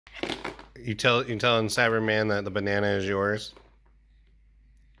You telling Cyberman that the banana is yours?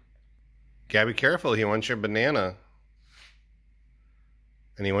 Gotta be careful. He wants your banana,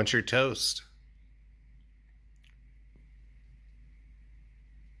 and he wants your toast.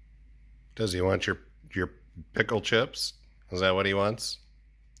 Does he want your pickle chips? Is that what he wants?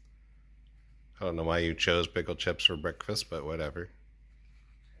 I don't know why you chose pickle chips for breakfast, but whatever.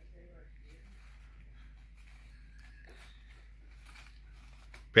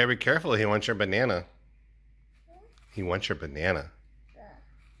 Better be careful. He wants your banana. He wants your banana.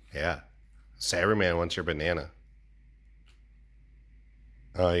 Yeah. Cyberman wants your banana.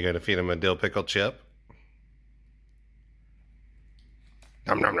 Oh, you gotta feed him a dill pickle chip?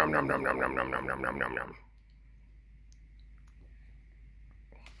 Nom nom nom nom nom nom nom nom nom nom nom nom nom.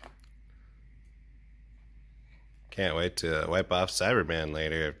 Can't wait to wipe off Cyberman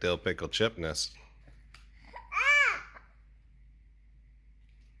later of dill pickle chipness.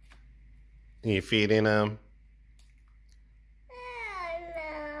 You feeding him?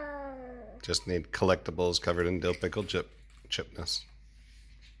 Just need collectibles covered in dill pickle chipness.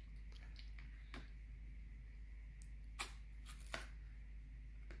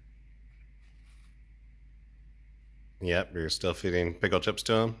 Yep, you're still feeding pickle chips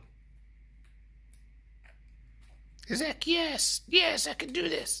to him? He's like, yes, I can do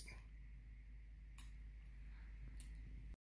this.